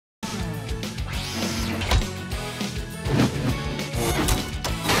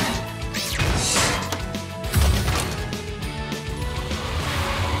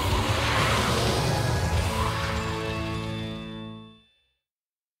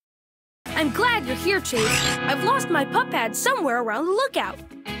I'm glad you're here, Chase. I've lost my pup pad somewhere around the lookout.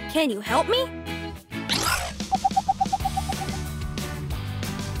 Can you help me?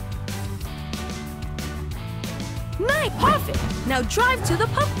 Nice! Perfect! Now drive to the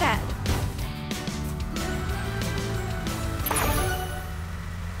pup pad.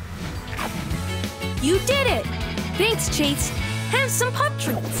 You did it! Thanks, Chase. Have some pup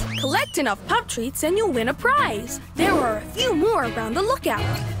treats. Collect enough pup treats and you'll win a prize. There are a few more around the lookout.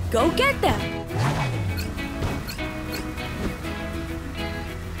 Go get them.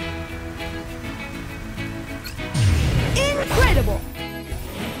 Incredible!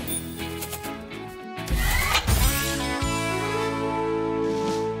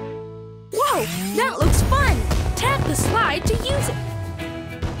 Whoa, that looks fun! Tap the slide to use it.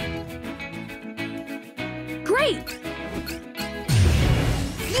 Great!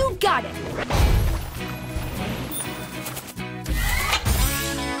 You got it!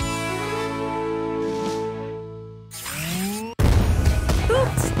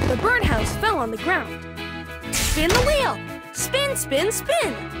 Oops! The birdhouse fell on the ground. Spin the wheel! Spin, spin,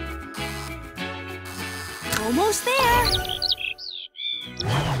 spin! Almost there!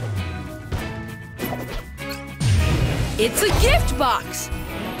 It's a gift box!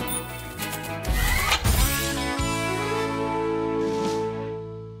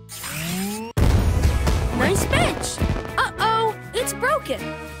 Nice bench! Uh-oh, it's broken.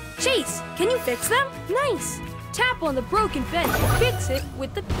 Chase, can you fix them? Nice. Tap on the broken bench and fix it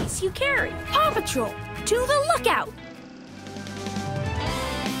with the piece you carry. Paw Patrol, to the lookout!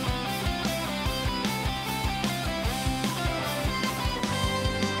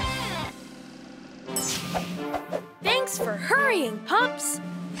 Thanks for hurrying, pups!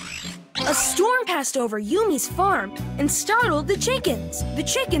 A storm passed over Yumi's farm and startled the chickens. The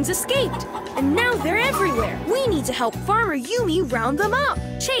chickens escaped, and now they're everywhere. We need to help Farmer Yumi round them up.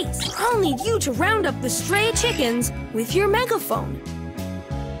 Chase, I'll need you to round up the stray chickens with your megaphone.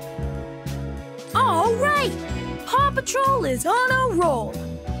 All right! Paw Patrol is on a roll.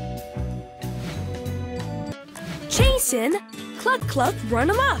 Chase in, cluck cluck, run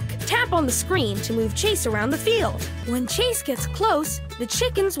amok. Tap on the screen to move Chase around the field. When Chase gets close, the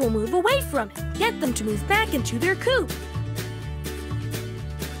chickens will move away from it. Get them to move back into their coop.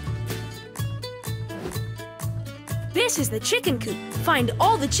 This is the chicken coop. Find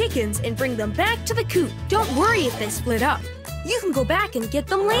all the chickens and bring them back to the coop. Don't worry if they split up. You can go back and get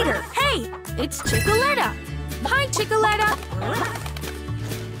them later. Hey, it's Chickaletta. Hi, Chickaletta.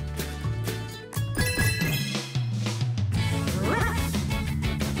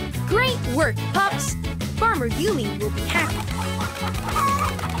 Great work, pups! Farmer Yumi will be happy.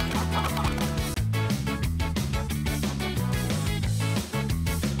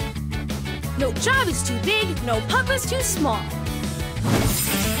 No job is too big, no pup is too small.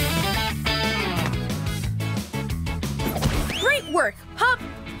 Great work, pup!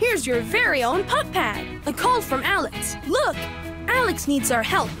 Here's your very own pup pad. A call from Alex. Look, Alex needs our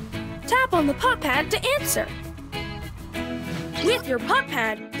help. Tap on the pup pad to answer. With your pup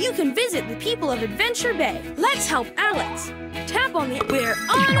pad, you can visit the people of Adventure Bay. Let's help Alex. Tap on the... We're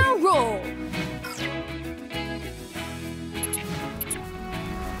on a roll!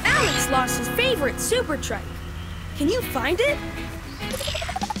 Alex lost his favorite super trike. Can you find it?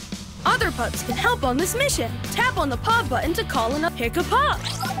 Other pups can help on this mission. Tap on the paw button to call in a pick a pup.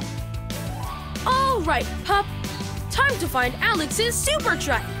 All right, pup. Time to find Alex's super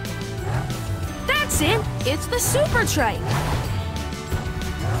trike. That's it. It's the super trike.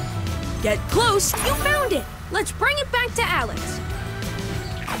 Get close! You found it! Let's bring it back to Alex.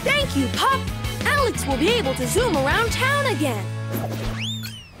 Thank you, pup! Alex will be able to zoom around town again.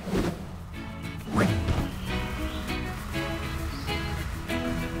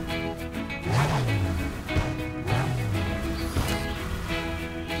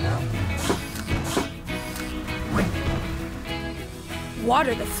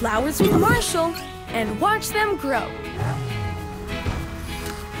 Water the flowers with Marshall and watch them grow.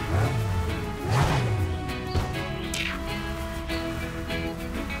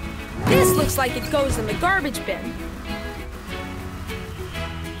 This looks like it goes in the garbage bin.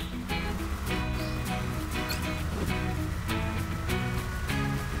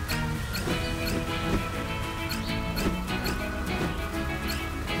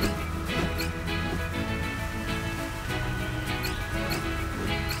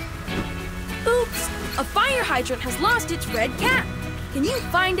 Oops! A fire hydrant has lost its red cap. Can you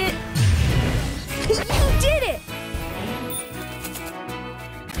find it? You did it!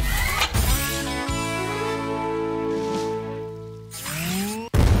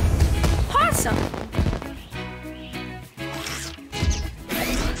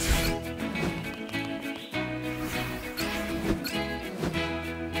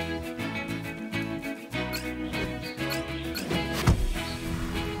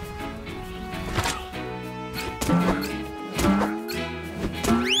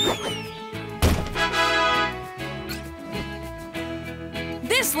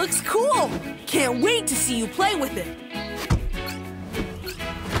 This looks cool! Can't wait to see you play with it!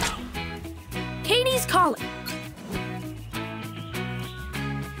 Katie's calling.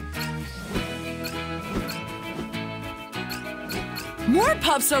 More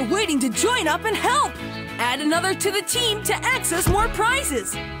pups are waiting to join up and help! Add another to the team to access more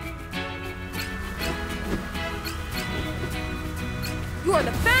prizes! You're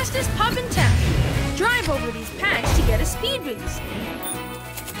the fastest pup in town. Drive over these pads to get a speed boost.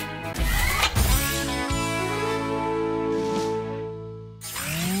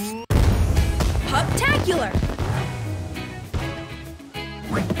 Puptacular!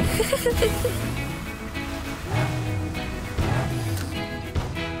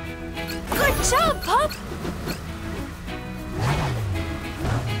 Good job, pup!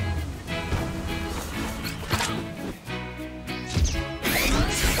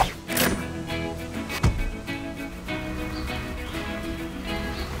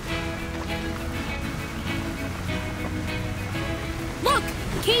 Look,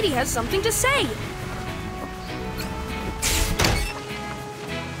 Katie has something to say.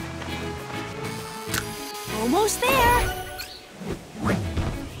 Almost there.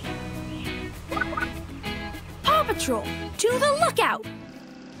 Paw Patrol, to the lookout.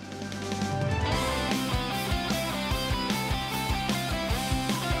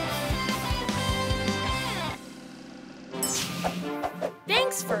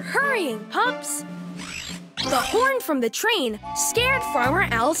 Thanks for hurrying, pups. The horn from the train scared Farmer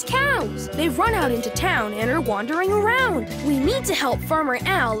Al's cows. They've run out into town and are wandering around. We need to help Farmer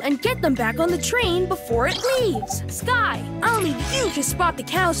Al and get them back on the train before it leaves. Sky, I'll need you to spot the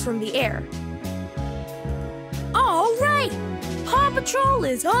cows from the air. All right, Paw Patrol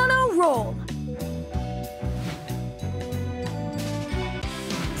is on a roll.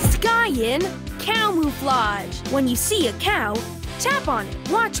 Sky in camouflage. When you see a cow, tap on it.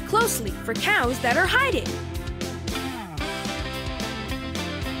 Watch closely for cows that are hiding.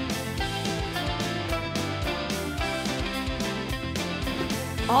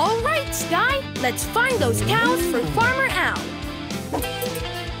 All right, Sky, let's find those cows for Farmer Al.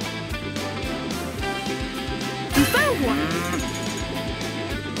 You found one.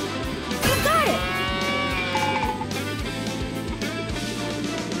 You got it.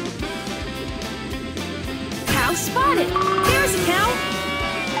 Cow spotted. There's a cow.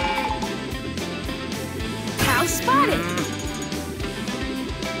 Cow spotted.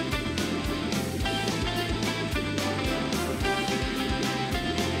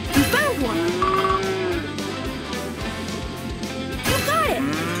 You found one. You got it.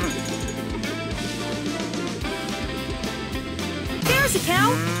 There's a cow.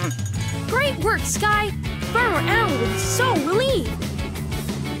 Great work, Sky. Farmer Al will be so relieved.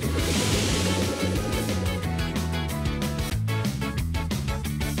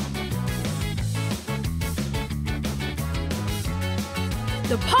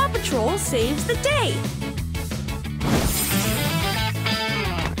 The Paw Patrol saves the day.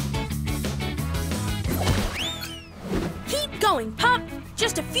 Keep going, pup.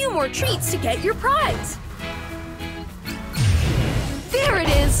 Just a few more treats to get your prize. There it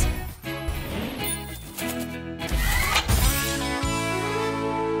is.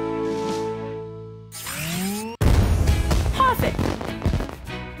 Hop it.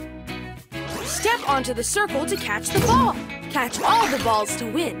 Step onto the circle to catch the ball. Catch all the balls to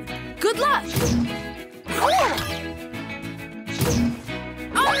win. Good luck! Cool!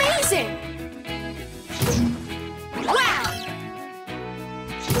 Amazing! Wow!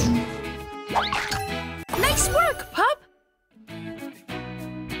 Nice work, pup!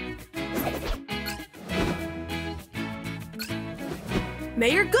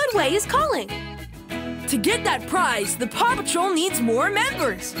 Mayor Goodway is calling. To get that prize, the Paw Patrol needs more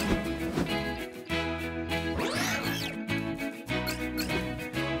members.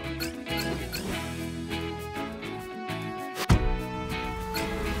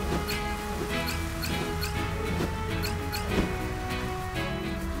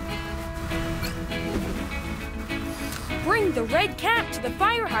 Bring the red cap to the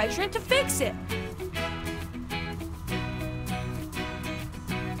fire hydrant to fix it.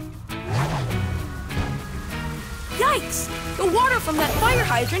 Yikes! The water from that fire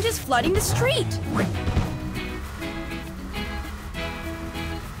hydrant is flooding the street.